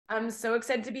I'm so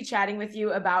excited to be chatting with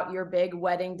you about your big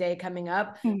wedding day coming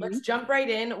up. Let's jump right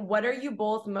in. What are you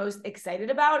both most excited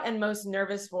about and most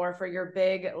nervous for your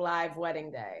big live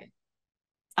wedding day?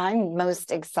 I'm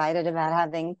most excited about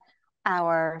having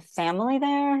our family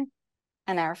there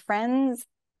and our friends,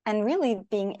 and really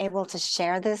being able to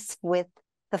share this with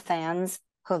the fans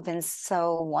who have been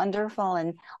so wonderful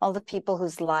and all the people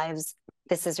whose lives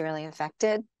this has really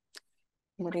affected.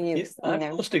 What are you? I'm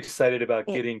most excited about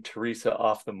getting Theresa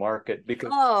off the market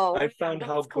because I found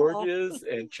how gorgeous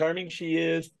and charming she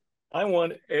is. I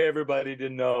want everybody to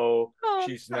know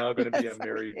she's now going to be a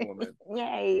married woman.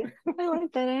 Yay. I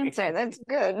like that answer. That's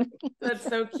good. That's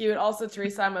so cute. Also,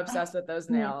 Theresa, I'm obsessed with those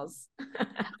nails.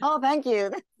 Oh, thank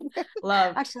you.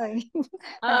 Love. Actually.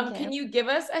 Can you give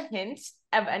us a hint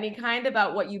of any kind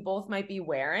about what you both might be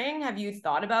wearing? Have you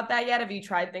thought about that yet? Have you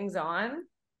tried things on?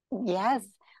 Yes.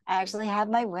 I actually have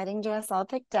my wedding dress all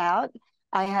picked out.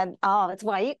 It's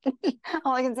white.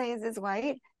 All I can say is it's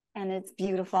white and it's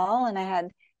beautiful. And I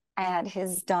had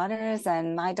his daughters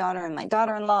and my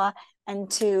daughter-in-law and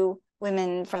two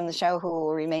women from the show who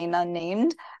will remain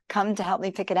unnamed come to help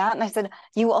me pick it out. And I said,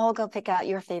 you all go pick out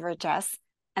your favorite dress.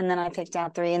 And then I picked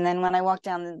out three. And then when I walked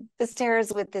down the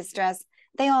stairs with this dress,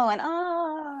 they all went,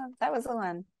 oh, that was the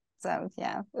one. So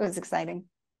yeah, it was exciting.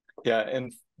 Yeah.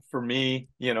 And for me,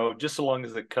 just so long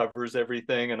as it covers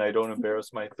everything and I don't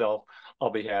embarrass myself, I'll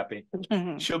be happy.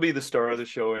 She'll be the star of the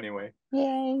show anyway.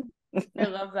 Yay. I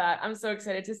love that. I'm so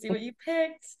excited to see what you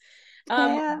picked.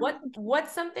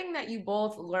 What's something that you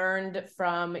both learned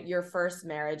from your first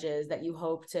marriages that you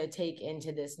hope to take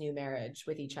into this new marriage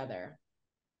with each other?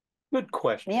 Good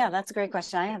question. Yeah, that's a great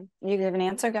question. You give an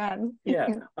answer, go ahead. Yeah,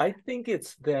 I think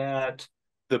it's that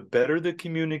the better the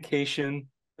communication,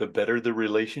 the better the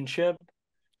relationship.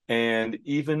 And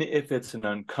even if it's an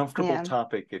uncomfortable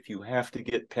topic, if you have to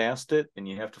get past it and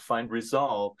you have to find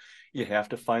resolve, you have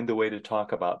to find the way to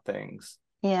talk about things.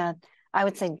 Yeah, I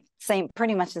would say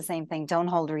pretty much the same thing. Don't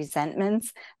hold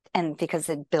resentments, and because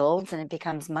it builds and it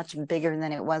becomes much bigger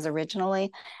than it was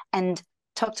originally. And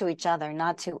talk to each other,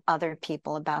 not to other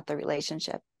people about the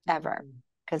relationship ever,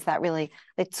 because that really,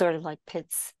 it sort of like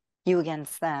pits you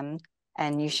against them.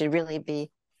 And you should really be,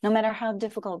 no matter how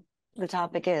difficult the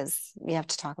topic is, you have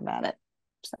to talk about it.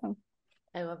 So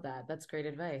I love that. That's great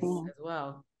advice as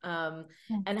well.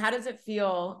 And how does it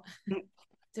feel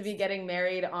to be getting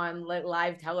married on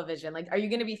live television? Like, are you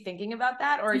going to be thinking about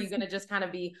that, or are you going to just kind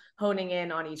of be honing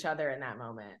in on each other in that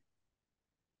moment?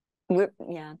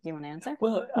 Yeah, you want to answer?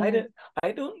 Well,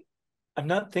 I'm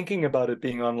not thinking about it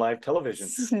being on live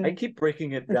television. I keep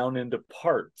breaking it down into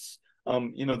parts.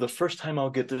 The first time I'll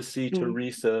get to see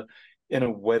Theresa in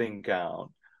a wedding gown,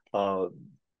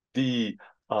 the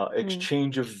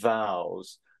exchange of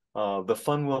vows, the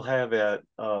fun we'll have at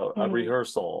a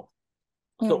rehearsal.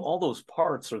 So all those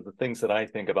parts are the things that I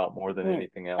think about more than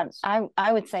anything else.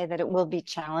 I would say that it will be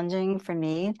challenging for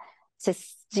me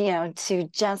to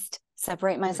just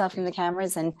separate myself from the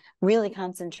cameras and really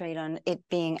concentrate on it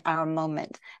being our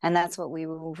moment. And that's what we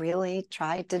will really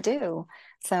try to do.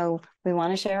 So we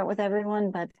want to share it with everyone,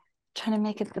 but trying to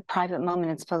make it the private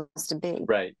moment it's supposed to be.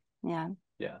 Right. Yeah.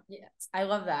 Yeah. Yes. I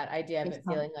love that idea of it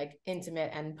feeling like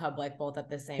intimate and public both at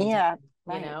the same time.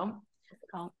 Yeah.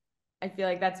 I feel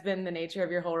like that's been the nature of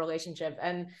your whole relationship.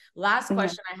 And last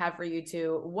question I have for you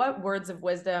two, what words of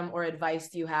wisdom or advice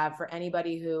do you have for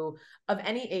anybody who, of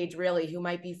any age really, who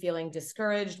might be feeling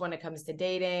discouraged when it comes to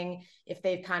dating, if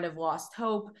they've kind of lost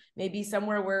hope, maybe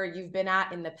somewhere where you've been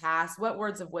at in the past? What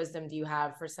words of wisdom do you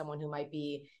have for someone who might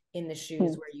be in the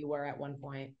shoes where you were at one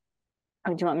point?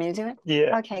 Oh, do you want me to do it?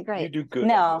 Yeah. Okay, great. You do good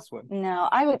on this one. No,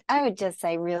 I would just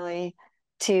say really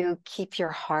to keep your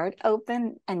heart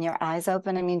open and your eyes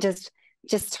open. I mean, just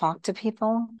talk to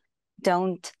people.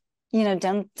 Don't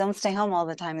stay home all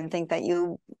the time and think that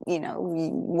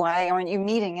why aren't you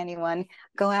meeting anyone?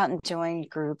 Go out and join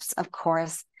groups. Of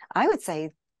course, I would say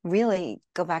really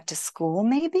go back to school.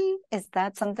 Maybe is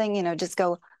that something, just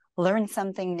go learn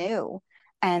something new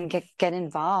and get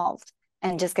involved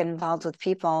and just get involved with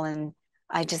people. And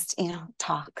I just,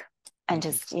 talk and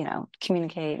just,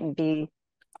 communicate and be,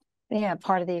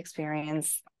 part of the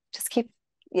experience. Just keep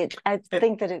it. I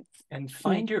think that it's. And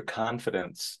find your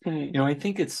confidence.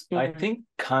 I think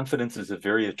confidence is a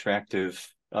very attractive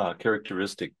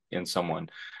characteristic in someone.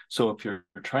 So if you're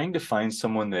trying to find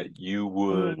someone that you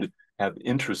would have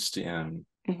interest in,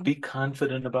 be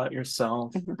confident about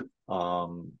yourself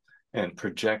and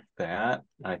project that.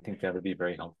 I think that would be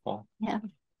very helpful. Yeah.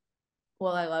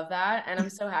 Well, I love that. And I'm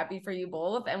so happy for you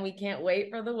both. And we can't wait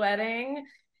for the wedding.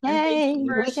 Yay, and thank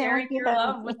you for sharing your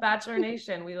love with Bachelor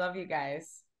Nation. We love you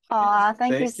guys. Aw,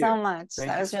 thank you so much.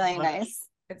 That was really nice.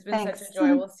 It's been such Thanks. a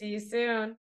joy. We'll see you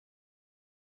soon.